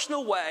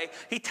personal way,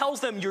 he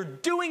tells them, you're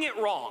doing it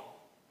wrong.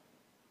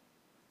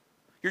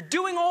 You're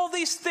doing all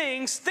these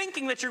things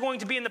thinking that you're going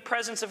to be in the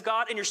presence of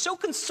God, and you're so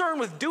concerned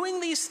with doing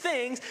these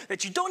things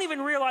that you don't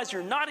even realize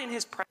you're not in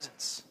his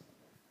presence.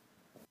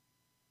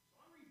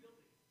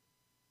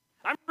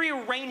 I'm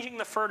rearranging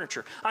the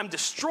furniture. I'm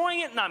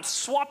destroying it and I'm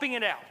swapping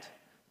it out.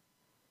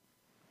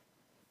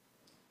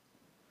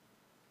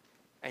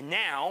 And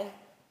now,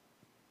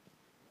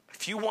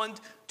 if you want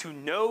to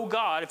know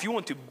God, if you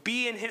want to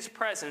be in his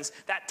presence,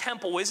 that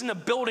temple isn't a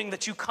building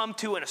that you come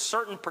to in a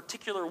certain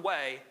particular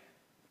way.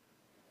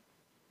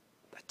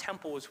 That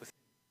temple is within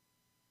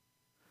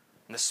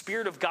you. And the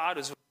Spirit of God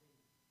is within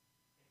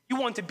you.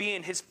 You want to be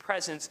in his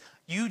presence,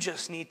 you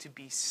just need to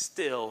be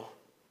still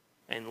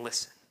and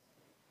listen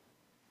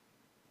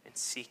and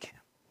seek him.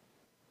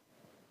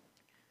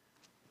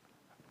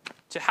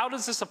 So how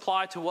does this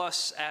apply to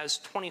us as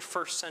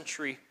 21st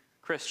century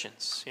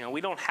Christians? You know,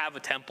 we don't have a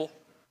temple.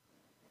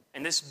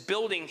 And this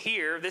building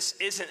here, this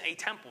isn't a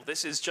temple.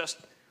 This is just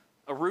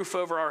a roof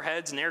over our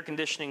heads and air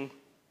conditioning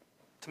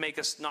to make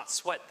us not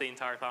sweat the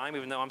entire time,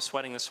 even though I'm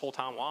sweating this whole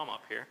time while I'm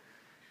up here.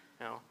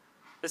 You know,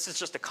 this is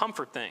just a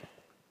comfort thing.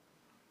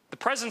 The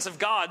presence of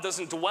God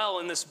doesn't dwell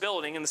in this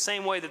building in the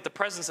same way that the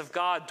presence of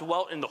God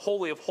dwelt in the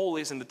Holy of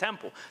Holies in the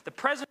temple. The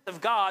presence of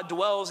God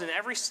dwells in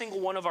every single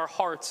one of our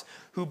hearts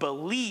who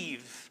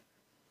believe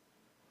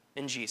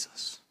in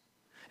Jesus.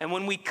 And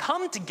when we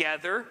come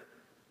together,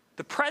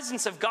 the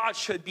presence of God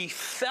should be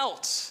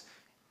felt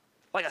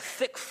like a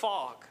thick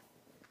fog.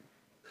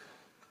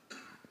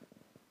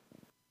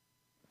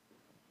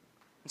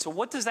 And so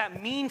what does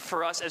that mean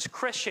for us as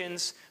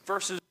Christians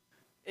versus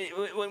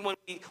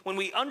when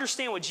we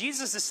understand what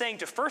Jesus is saying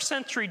to first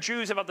century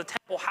Jews about the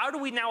temple? How do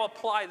we now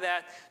apply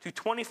that to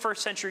 21st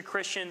century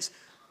Christians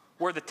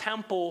where the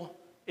temple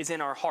is in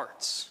our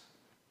hearts?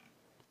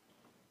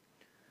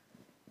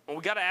 Well,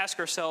 we've got to ask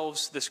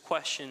ourselves this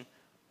question: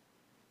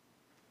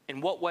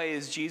 in what way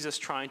is Jesus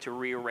trying to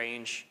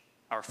rearrange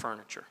our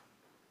furniture?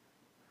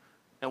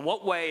 In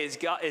what way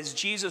is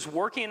Jesus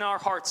working in our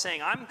hearts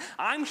saying,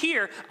 I'm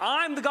here,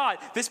 I'm the God.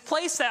 This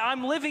place that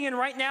I'm living in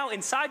right now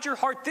inside your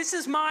heart, this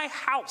is my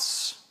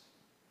house.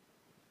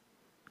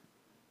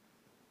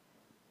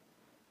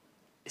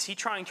 Is he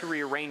trying to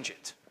rearrange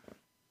it?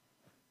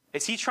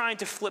 Is he trying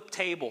to flip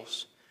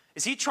tables?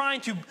 Is he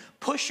trying to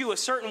push you a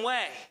certain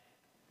way?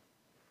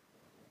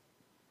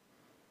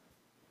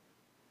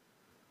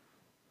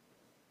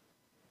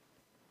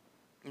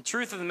 The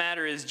truth of the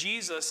matter is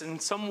Jesus, in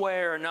some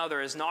way or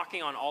another, is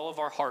knocking on all of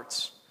our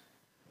hearts.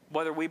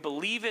 Whether we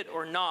believe it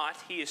or not,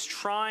 he is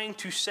trying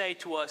to say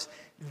to us,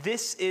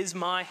 this is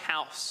my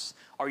house.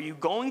 Are you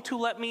going to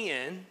let me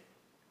in?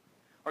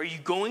 Are you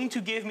going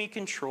to give me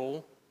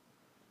control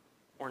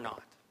or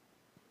not?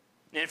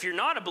 And if you're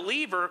not a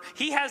believer,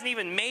 he hasn't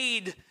even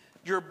made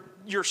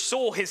your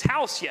soul his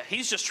house yet.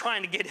 He's just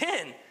trying to get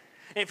in. And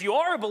if you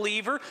are a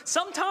believer,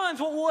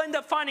 sometimes what we'll end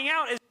up finding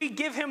out is we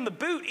give him the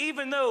boot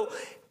even though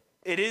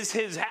it is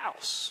his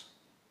house,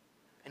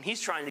 and he's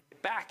trying to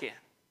get back in.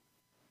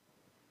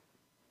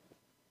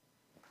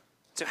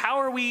 So how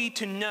are we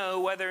to know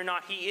whether or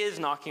not he is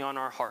knocking on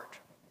our heart?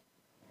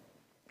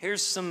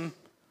 Here's some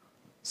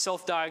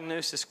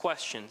self-diagnosis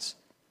questions.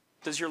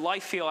 Does your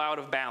life feel out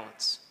of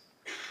balance?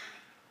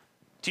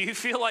 Do you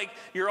feel like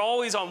you're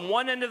always on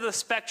one end of the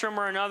spectrum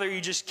or another?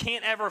 You just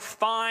can't ever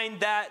find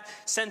that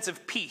sense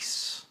of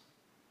peace?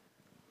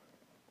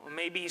 Well,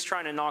 maybe he's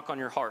trying to knock on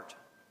your heart.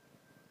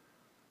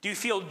 Do you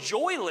feel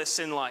joyless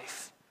in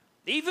life?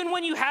 Even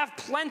when you have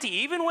plenty,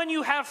 even when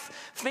you have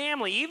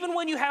family, even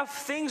when you have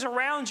things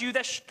around you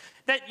that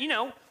you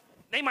know,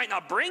 they might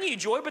not bring you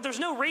joy, but there's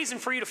no reason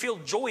for you to feel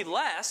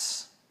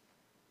joyless.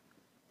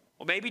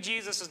 Well, maybe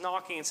Jesus is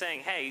knocking and saying,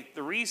 hey,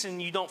 the reason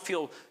you don't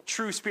feel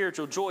true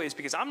spiritual joy is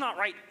because I'm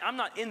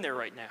not in there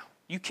right now.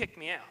 You kicked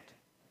me out.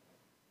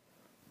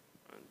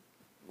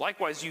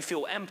 Likewise, you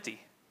feel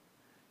empty.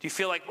 Do you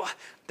feel like, well,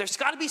 there's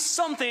got to be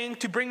something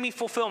to bring me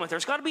fulfillment?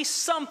 There's got to be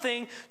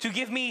something to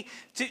give me,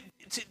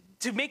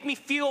 to make me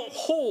feel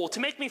whole, to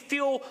make me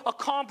feel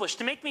accomplished,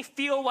 to make me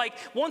feel like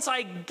once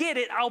I get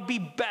it, I'll be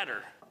better.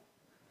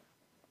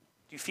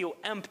 Do you feel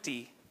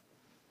empty?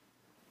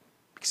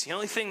 Because the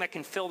only thing that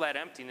can fill that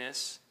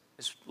emptiness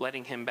is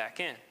letting him back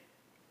in.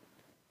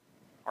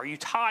 Are you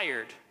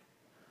tired?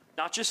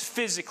 Not just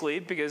physically,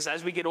 because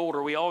as we get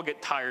older, we all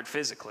get tired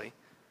physically,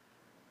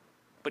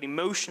 but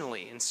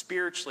emotionally and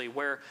spiritually,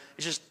 where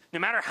it's just no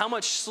matter how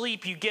much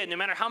sleep you get, no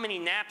matter how many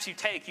naps you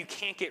take, you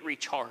can't get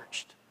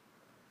recharged.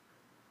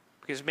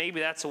 Because maybe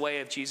that's a way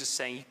of Jesus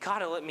saying, you got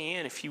to let me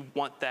in if you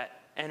want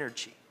that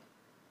energy.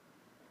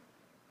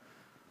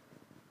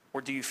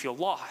 Or do you feel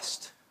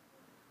lost?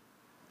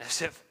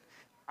 As if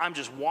I'm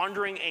just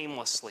wandering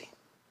aimlessly.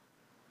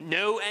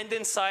 No end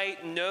in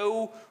sight,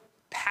 no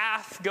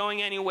path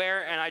going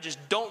anywhere, and I just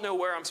don't know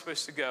where I'm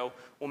supposed to go.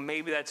 Well,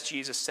 maybe that's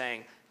Jesus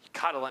saying, you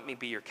got to let me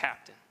be your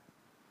captain.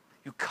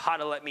 You got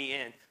to let me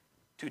in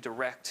to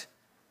direct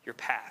your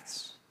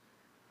paths.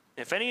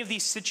 And if any of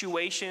these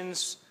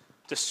situations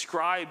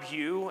describe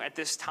you at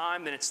this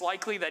time, then it's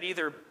likely that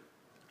either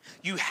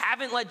you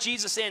haven't let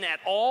Jesus in at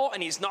all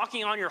and he's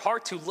knocking on your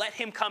heart to let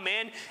him come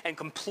in and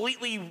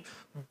completely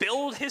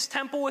build his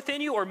temple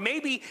within you, or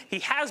maybe he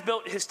has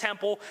built his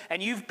temple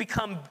and you've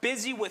become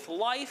busy with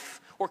life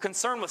or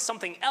concerned with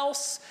something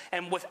else,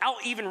 and without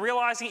even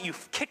realizing it,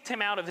 you've kicked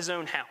him out of his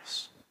own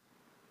house.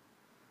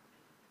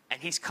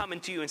 And he's coming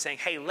to you and saying,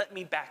 hey, let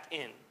me back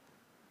in.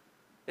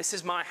 This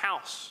is my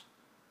house.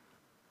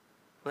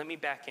 Let me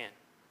back in.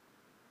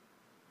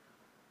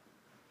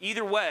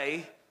 Either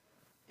way,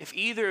 if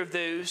either of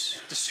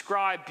those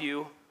describe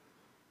you,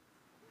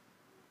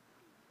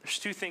 there's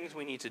two things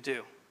we need to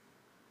do.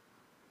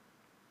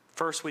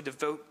 first we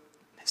devote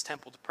his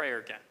temple to prayer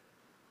again.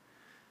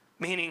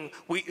 Meaning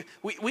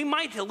we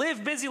might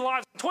live busy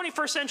lives. In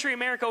 21st century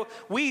America,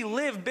 we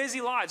live busy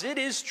lives. It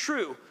is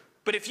true.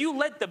 But if you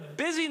let the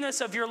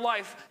busyness of your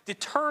life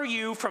deter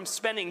you from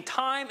spending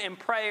time in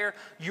prayer,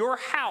 your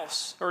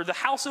house, or the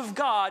house of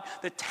God,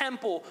 the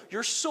temple,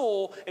 your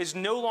soul, is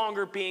no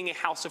longer being a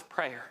house of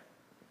prayer.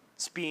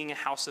 It's being a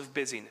house of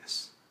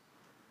busyness.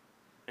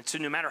 And so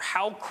no matter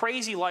how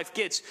crazy life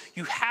gets,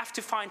 you have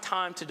to find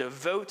time to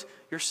devote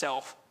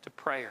yourself to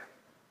prayer,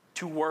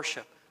 to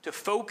worship, to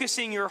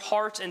focusing your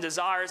hearts and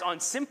desires on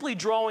simply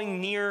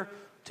drawing near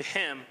to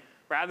him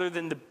rather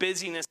than the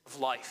busyness of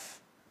life.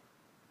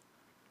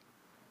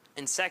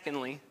 And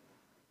secondly,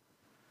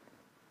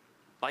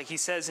 like he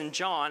says in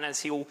John,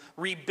 as he'll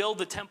rebuild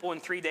the temple in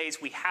 3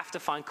 days, we have to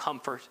find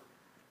comfort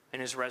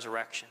in his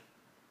resurrection.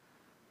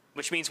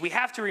 Which means we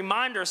have to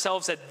remind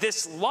ourselves that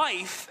this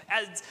life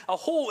as a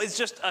whole is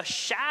just a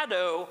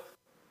shadow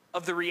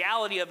of the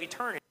reality of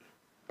eternity.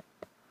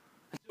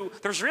 So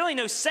there's really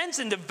no sense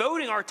in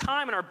devoting our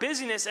time and our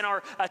busyness and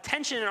our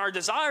attention and our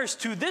desires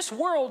to this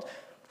world,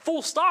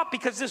 full stop,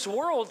 because this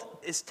world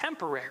is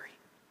temporary.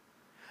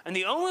 And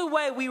the only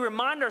way we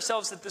remind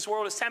ourselves that this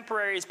world is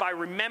temporary is by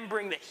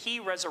remembering that he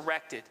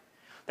resurrected,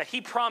 that he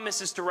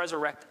promises to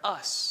resurrect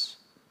us,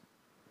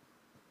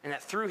 and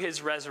that through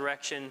his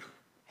resurrection,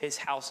 his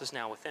house is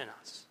now within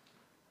us.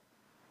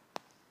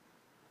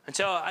 And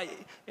so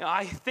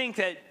I think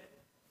that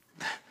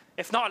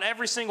if not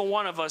every single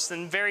one of us,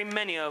 then very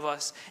many of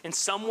us, in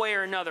some way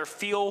or another,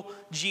 feel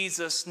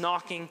Jesus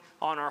knocking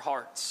on our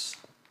hearts.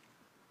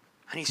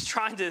 And he's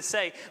trying to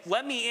say,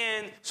 let me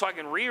in so I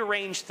can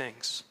rearrange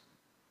things.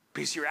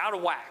 Because you're out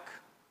of whack.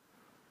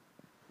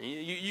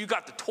 You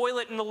got the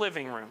toilet in the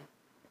living room.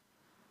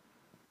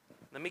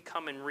 Let me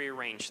come and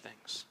rearrange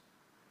things.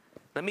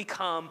 Let me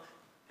come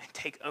and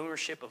take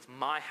ownership of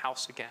my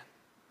house again.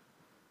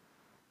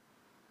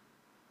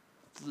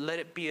 Let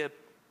it be a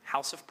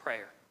house of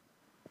prayer.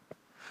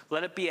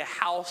 Let it be a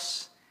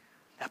house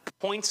that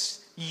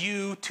points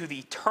you to the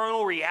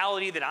eternal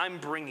reality that I'm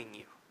bringing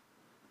you.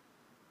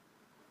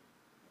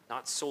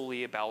 Not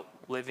solely about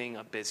living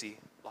a busy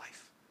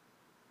life.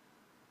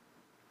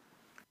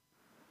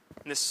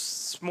 And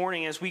this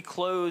morning, as we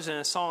close in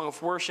a song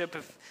of worship,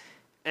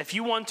 if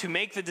you want to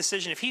make the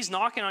decision, if he's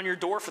knocking on your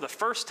door for the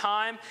first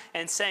time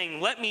and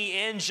saying, let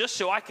me in just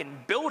so I can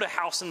build a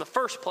house in the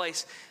first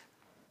place,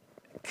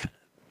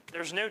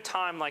 there's no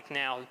time like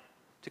now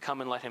to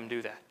come and let him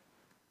do that.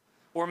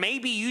 Or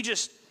maybe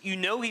you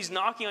know he's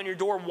knocking on your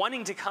door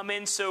wanting to come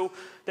in so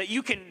that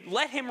you can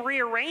let him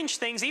rearrange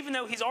things even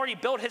though he's already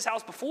built his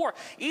house before.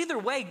 Either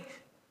way,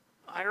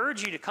 I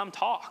urge you to come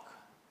talk,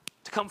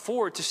 to come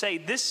forward, to say,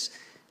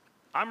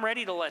 I'm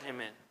ready to let him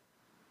in.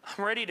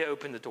 I'm ready to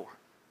open the door.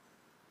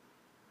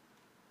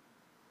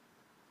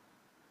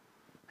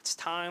 It's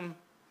time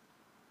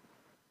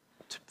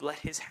to let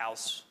his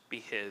house be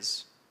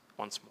his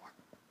once more.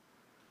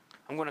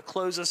 I'm going to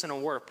close this in a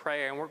word of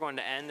prayer, and we're going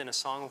to end in a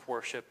song of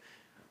worship.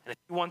 And if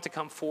you want to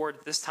come forward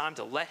at this time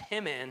to let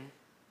him in,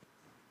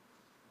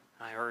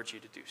 I urge you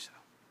to do so.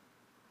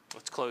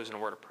 Let's close in a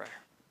word of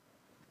prayer.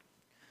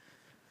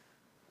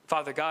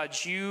 Father God,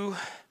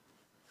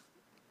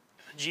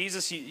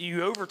 Jesus,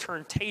 you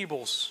overturned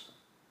tables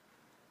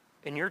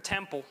in your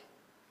temple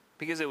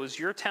because it was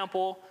your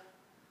temple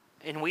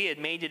and we had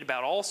made it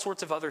about all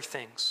sorts of other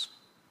things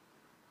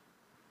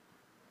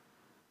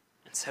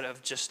instead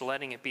of just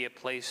letting it be a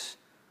place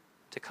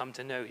to come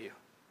to know you.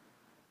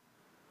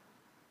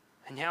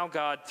 And now,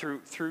 God,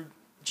 through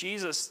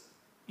Jesus,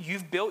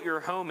 you've built your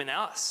home in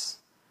us.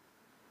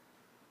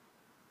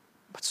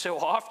 But so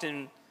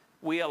often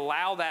we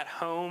allow that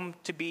home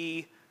to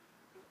be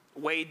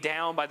weighed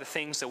down by the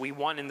things that we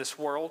want in this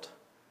world,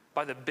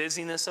 by the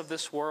busyness of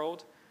this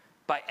world,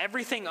 by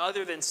everything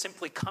other than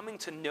simply coming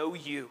to know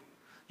you.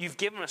 You've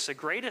given us the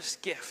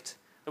greatest gift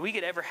that we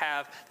could ever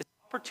have, this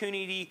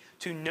opportunity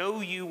to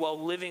know you while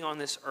living on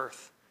this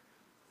earth.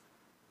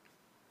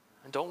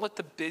 And don't let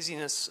the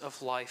busyness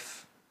of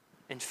life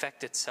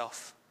infect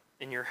itself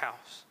in your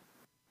house.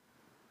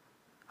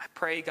 I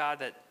pray, God,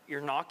 that you're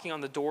knocking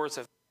on the doors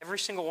of every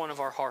single one of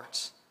our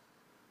hearts,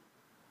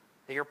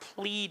 that you're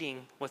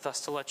pleading with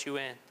us to let you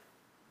in,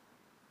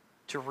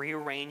 to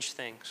rearrange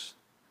things,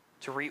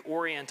 to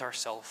reorient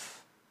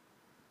ourselves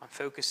on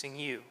focusing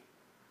you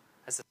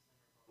as the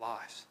center of our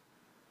lives.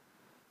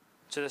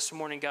 So this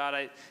morning,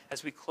 God,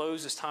 as we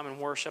close this time in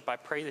worship, I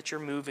pray that you're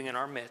moving in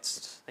our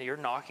midst, that you're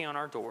knocking on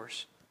our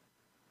doors,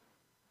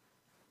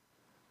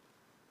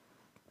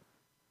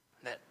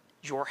 that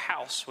your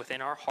house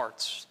within our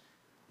hearts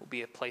will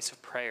be a place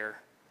of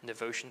prayer and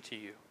devotion to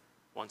you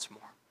once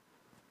more.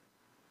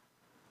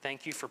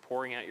 Thank you for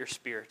pouring out your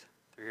Spirit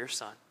through your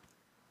Son.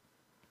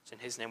 It's in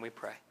his name we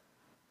pray.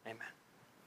 Amen.